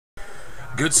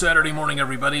Good Saturday morning,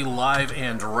 everybody. Live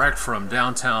and direct from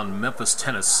downtown Memphis,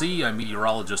 Tennessee. I'm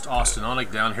meteorologist Austen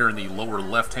Onek down here in the lower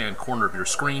left-hand corner of your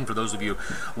screen. For those of you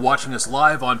watching us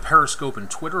live on Periscope and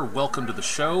Twitter, welcome to the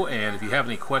show. And if you have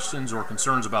any questions or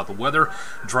concerns about the weather,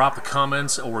 drop the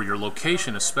comments or your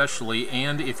location especially.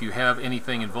 And if you have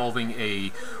anything involving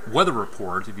a weather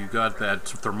report, if you've got that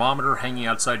thermometer hanging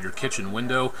outside your kitchen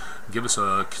window, give us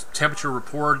a temperature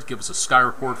report, give us a sky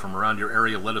report from around your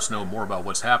area. Let us know more about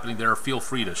what's happening there. Feel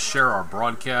free to share our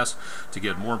broadcast to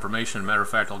get more information. Matter of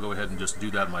fact, I'll go ahead and just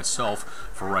do that myself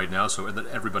for right now so that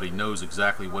everybody knows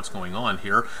exactly what's going on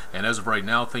here. And as of right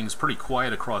now, things pretty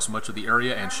quiet across much of the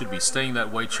area and should be staying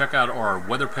that way. Check out our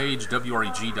weather page,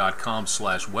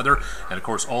 WREG.com/weather, and of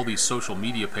course all these social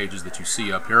media pages that you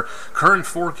see up here. Current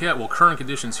forecast, well, current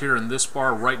conditions here in this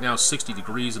bar right now, 60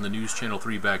 degrees in the News Channel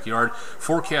 3 backyard.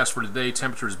 Forecast for today,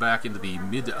 temperatures back into the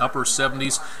mid to upper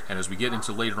 70s, and as we get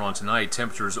into later on tonight,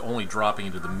 temperatures only dropping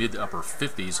into the mid to upper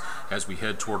 50s as we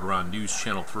head toward around News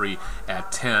Channel 3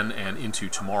 at 10 and into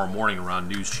tomorrow morning around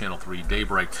News Channel 3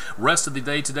 daybreak. Rest of the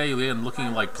day today, again,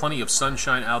 looking like plenty of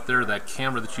sunshine out there. That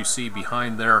camera that you see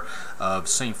behind there,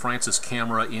 St. Francis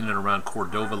camera in and around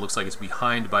Cordova, looks like it's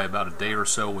behind by about a day or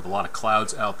so with a lot of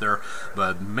clouds out there,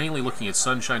 but mainly looking at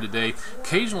sunshine today.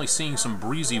 Occasionally seeing some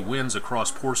breezy winds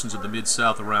across portions of the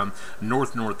Mid-South around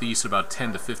north-northeast, about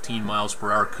 10 to 15 miles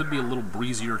per hour. Could be a little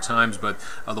breezier times, but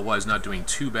otherwise not doing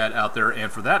too bad out there.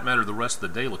 And for that matter, the rest of the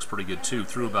day looks pretty good too,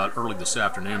 through about early this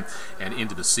afternoon and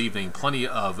into this evening. Plenty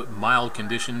of mild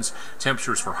conditions,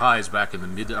 temperatures for highs back in the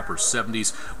mid to upper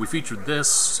 70s. We featured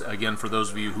this, again, for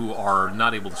those of you who are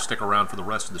not able to stick around for the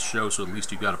rest of the show, so at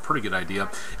least you've got a pretty good idea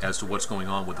as to what's going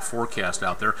on with the forecast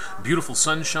out there. Beautiful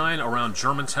sunshine around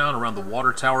Germantown, around the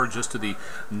water tower just to the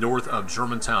north of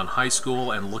Germantown High School,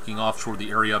 and looking off toward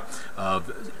the area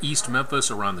of East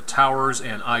Memphis around the towers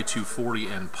and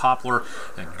I-240 and Poplar.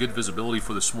 And good visibility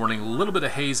for this morning. A little bit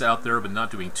of haze out there, but not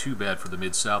doing too bad for the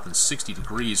Mid-South, and 60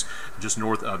 degrees just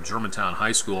north of Germantown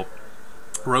High School.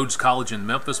 Rhodes College in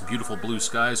Memphis, beautiful blue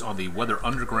skies on the Weather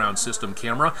Underground system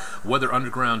camera. Weather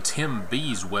Underground Tim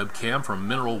B's webcam from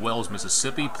Mineral Wells,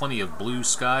 Mississippi. Plenty of blue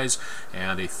skies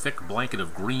and a thick blanket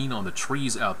of green on the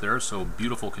trees out there, so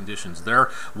beautiful conditions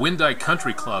there. Windike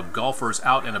Country Club, golfers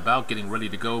out and about getting ready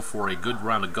to go for a good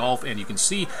round of golf, and you can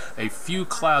see a few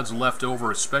clouds left over,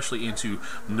 especially into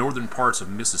northern parts of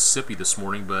Mississippi this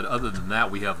morning, but other than that,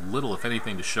 we have little, if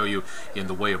anything, to show you in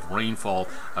the way of rainfall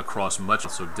across much,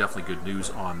 so definitely good news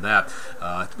on that.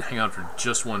 Hang on for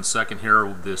just one second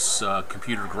here. This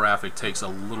computer graphic takes a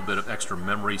little bit of extra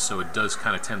memory, so it does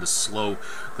kind of tend to slow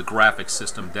the graphic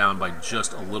system down by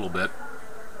just a little bit.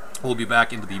 We'll be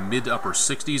back into the mid to upper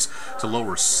 60s to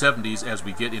lower 70s as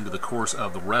we get into the course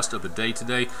of the rest of the day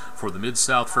today. For the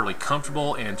Mid-South, fairly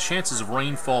comfortable, and chances of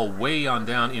rainfall way on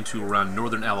down into around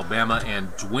northern Alabama,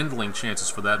 and dwindling chances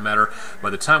for that matter.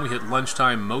 By the time we hit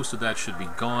lunchtime, most of that should be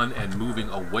gone and moving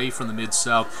away from the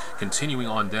Mid-South, continuing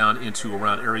on down into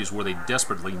around areas where they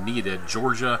desperately need it.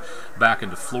 Georgia, back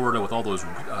into Florida with all those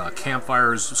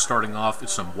campfires starting off,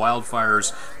 some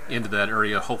wildfires into that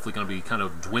area. Hopefully going to be kind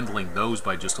of dwindling those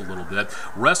by just a little bit.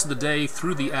 Rest of the day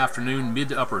through the afternoon, mid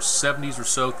to upper 70s or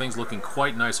so. Things looking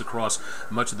quite nice across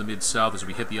much of the Mid-South as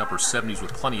we hit the upper 70s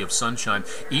with plenty of sunshine.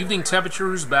 Evening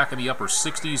temperatures back in the upper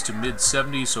 60s to mid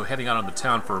 70s, so heading out on the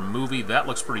town for a movie. That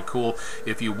looks pretty cool.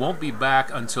 If you won't be back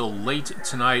until late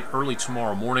tonight, early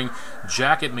tomorrow morning,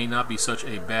 jacket may not be such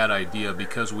a bad idea,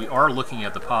 because we are looking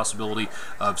at the possibility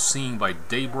of seeing by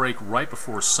daybreak, right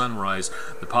before sunrise,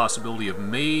 the possibility of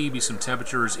maybe some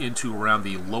temperatures into around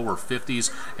the lower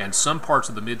 50s, and some parts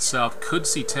of the Mid-South could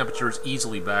see temperatures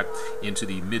easily back into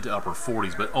the mid to upper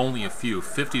 40s, but only a few.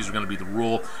 50s are going to be the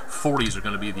rule, 40s are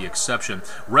going to be the exception.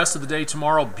 Rest of the day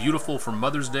tomorrow, beautiful for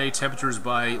Mother's Day. Temperatures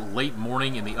by late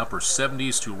morning in the upper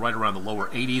 70s to right around the lower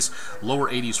 80s. Lower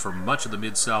 80s for much of the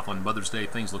Mid-South on Mother's Day.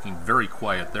 Things looking very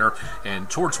quiet there. And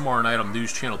toward tomorrow night on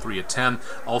News Channel 3 at 10,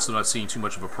 also not seeing too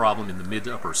much of a problem in the mid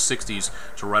to upper 60s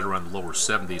to right around the lower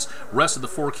 70s. Rest of the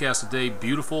forecast today,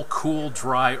 beautiful, cool,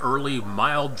 dry, early,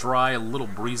 mild, dry, a little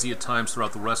breezy at times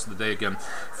throughout the rest of the day. Again,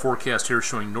 forecast here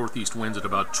showing northeast winds at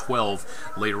about 12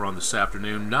 later on this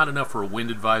afternoon. Not enough for a wind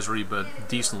advisory, but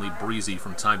decently breezy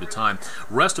from time to time.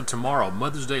 Rest of tomorrow,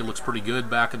 Mother's Day looks pretty good,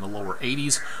 back in the lower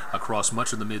 80s across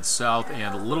much of the Mid-South,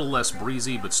 and a little less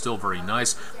breezy, but still very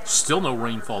nice. Still no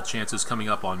rainfall chances coming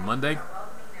up on Monday.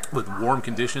 with warm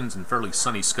conditions and fairly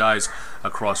sunny skies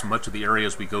across much of the area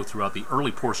as we go throughout the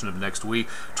early portion of next week.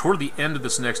 Toward the end of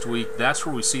this next week, that's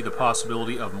where we see the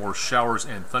possibility of more showers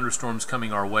and thunderstorms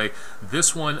coming our way.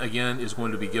 This one, again, is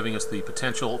going to be giving us the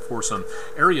potential for some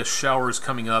area showers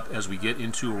coming up as we get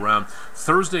into around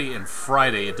Thursday and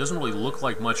Friday. It doesn't really look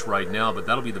like much right now, but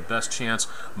that'll be the best chance.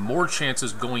 More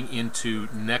chances going into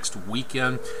next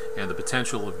weekend, and the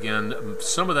potential, again,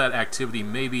 some of that activity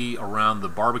maybe around the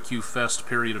barbecue fest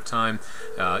period of time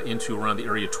into around the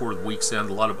area toward the week's end.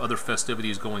 A lot of other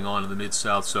festivities going on in the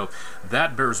Mid-South, so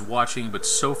that bears watching. But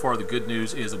so far the good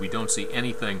news is that we don't see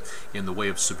anything in the way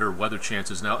of severe weather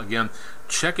chances. Now again,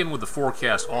 check in with the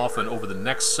forecast often over the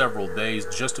next several days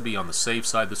just to be on the safe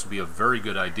side. This will be a very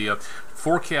good idea.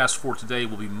 Forecast for today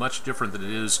will be much different than it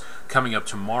is coming up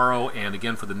tomorrow, and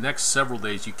again for the next several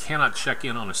days you cannot check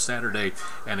in on a Saturday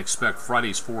and expect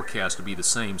Friday's forecast to be the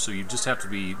same, so you just have to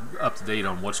be up to date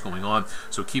on what's going on.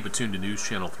 So keep it tuned to News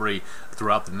Channel 3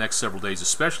 throughout the next several days,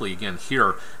 especially again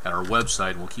here at our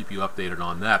website, and we'll keep you updated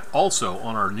on that. Also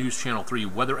on our News Channel 3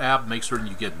 weather app, make certain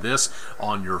you get this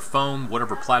on your phone,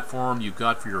 whatever platform you've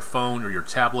got for your phone or your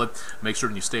tablet. Make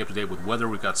certain you stay up to date with weather.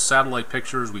 We've got satellite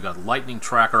pictures, we've got lightning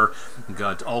tracker, we've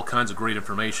got all kinds of great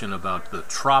information about the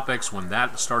tropics when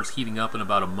that starts heating up in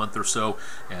about a month or so,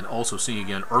 and also seeing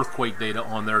again earthquake data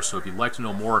on there. So if you'd like to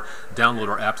know more, download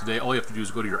our app today. All you have to do is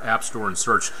go to your app store and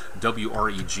search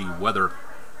WREG Weather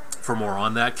for more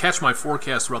on that. Catch my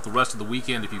forecast throughout the rest of the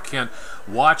weekend. If you can't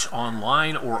watch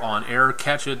online or on air,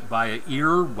 catch it by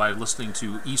ear by listening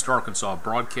to East Arkansas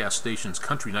broadcast stations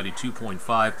Country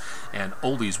 92.5 and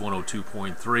Oldies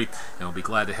 102.3, and I'll be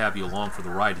glad to have you along for the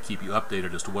ride to keep you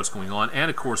updated as to what's going on, and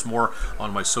of course more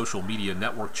on my social media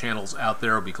network channels out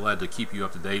there. I'll be glad to keep you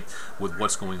up to date with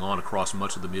what's going on across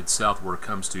much of the Mid-South where it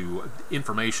comes to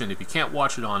information. If you can't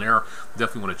watch it on air,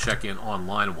 definitely want to check in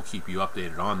online and we'll keep you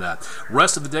updated on that.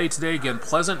 Rest of the day today, again,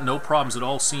 pleasant, no problems at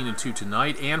all seen into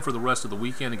tonight, and for the rest of the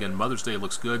weekend, again, Mother's Day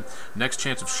looks good. Next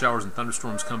chance of showers and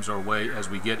thunderstorms comes our way as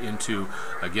we get into,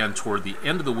 again, toward the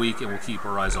end of the week, and we'll keep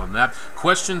our eyes on that.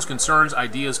 Questions, concerns,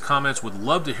 ideas, comments, would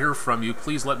love to hear from you.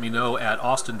 Please let me know at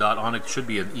austen.onek. Should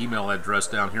be an email address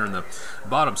down here in the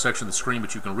bottom section of the screen,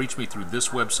 but you can reach me through this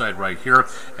website right here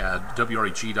at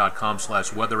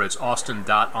wreg.com/weather. It's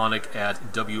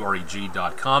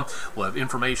austen.onek@wreg.com. We'll have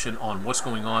information on what's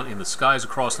going on in the skies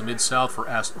across the Mid-South for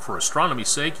astronomy's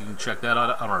sake. You can check that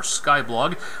out on our Sky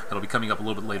blog. That'll be coming up a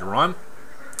little bit later on.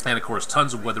 And of course,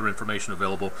 tons of weather information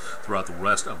available throughout the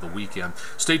rest of the weekend.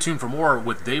 Stay tuned for more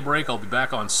with Daybreak. I'll be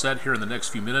back on set here in the next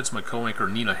few minutes. My co-anchor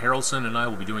Nina Harrelson and I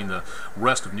will be doing the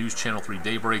rest of News Channel 3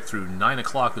 Daybreak through 9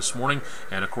 o'clock this morning.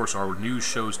 And of course, our news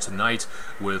shows tonight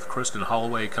with Kristen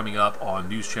Holloway coming up on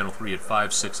News Channel 3 at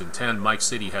 5, 6, and 10. Mike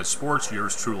City has sports,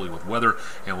 yours truly with weather,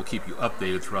 and we'll keep you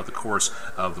updated throughout the course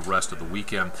of the rest of the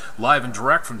weekend. Live and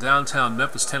direct from downtown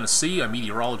Memphis, Tennessee, I'm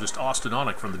meteorologist Austen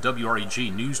Onek from the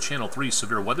WREG News Channel 3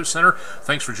 Severe Weather Center.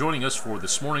 Thanks for joining us for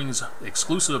this morning's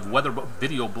exclusive weather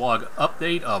video blog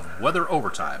update of Weather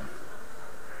Overtime.